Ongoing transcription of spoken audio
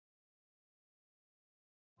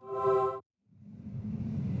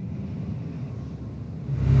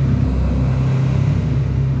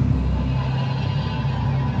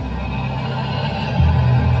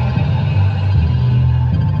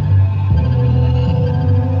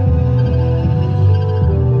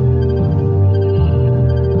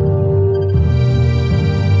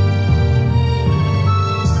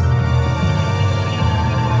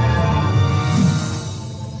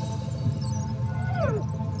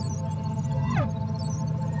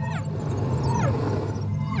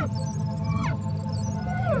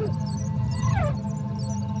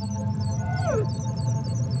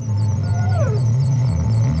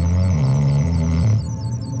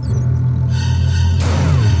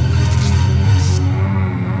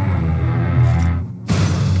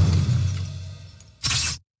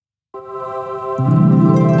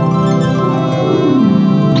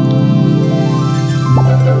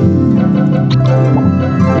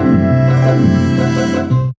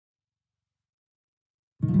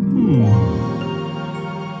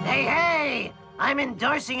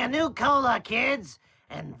Introducing a new cola, kids.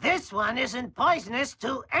 And this one isn't poisonous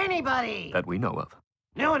to anybody. That we know of.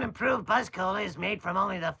 New and improved Buzz Cola is made from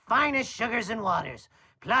only the finest sugars and waters.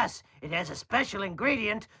 Plus, it has a special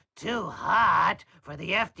ingredient, too hot for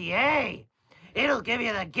the FDA. It'll give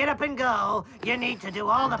you the get up and go you need to do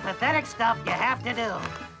all the pathetic stuff you have to do.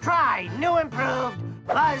 Try new improved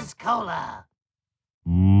Buzz Cola.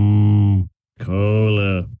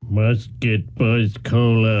 Cola. Must get Buzz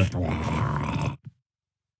Cola.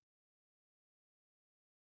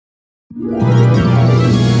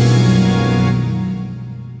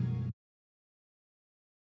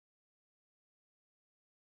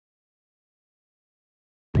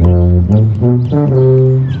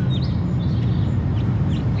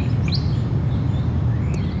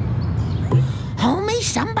 Homie,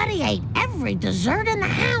 somebody ate every dessert in the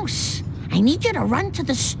house. I need you to run to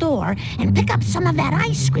the store and pick up some of that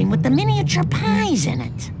ice cream with the miniature pies in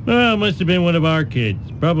it. Oh, must have been one of our kids.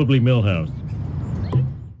 Probably Millhouse.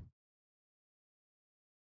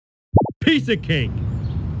 Piece of cake.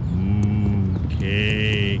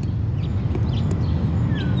 Cake.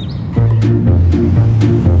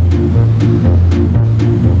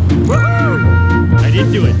 I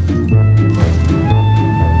didn't do it.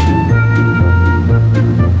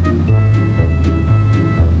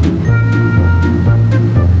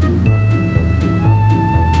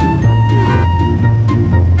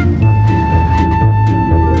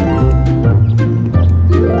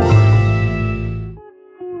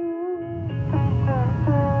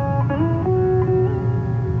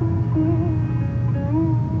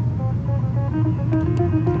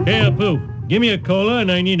 Hey, Apu, give me a cola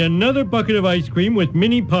and I need another bucket of ice cream with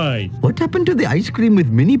mini pies. What happened to the ice cream with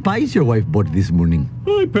mini pies your wife bought this morning?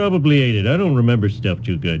 Oh, I probably ate it. I don't remember stuff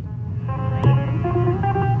too good.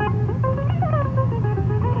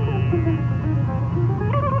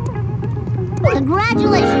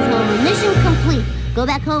 Congratulations, Homer. Mission complete. Go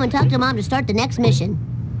back home and talk to Mom to start the next mission.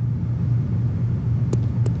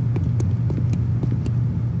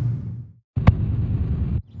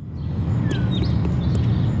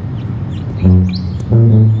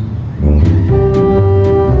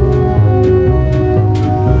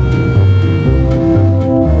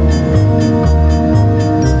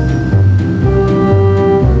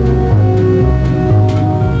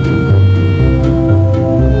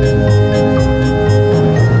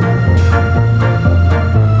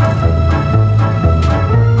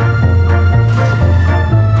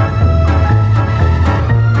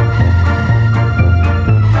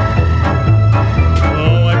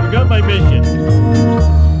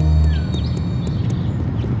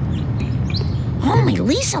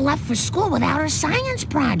 Lisa left for school without her science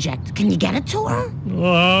project. Can you get it to her?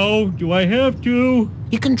 Oh, do I have to?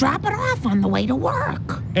 You can drop it off on the way to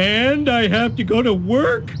work. And I have to go to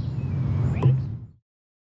work?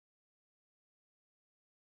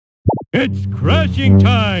 It's crashing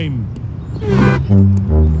time!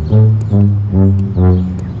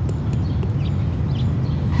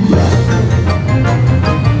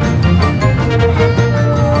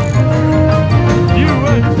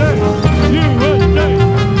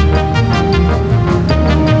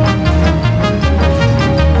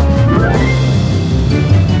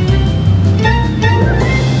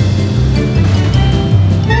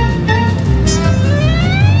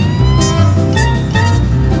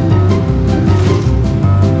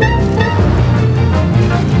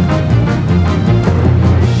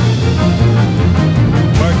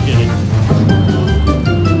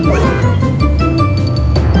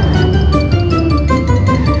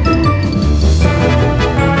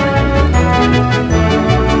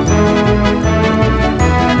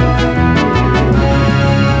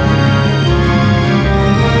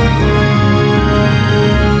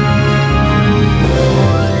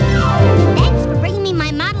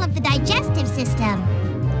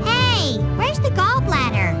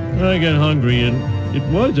 I got hungry and it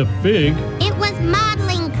was a fig. It was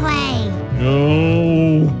modeling clay.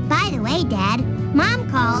 Oh. By the way, Dad, Mom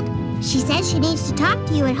called. She says she needs to talk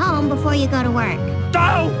to you at home before you go to work.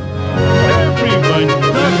 Oh! Everyone,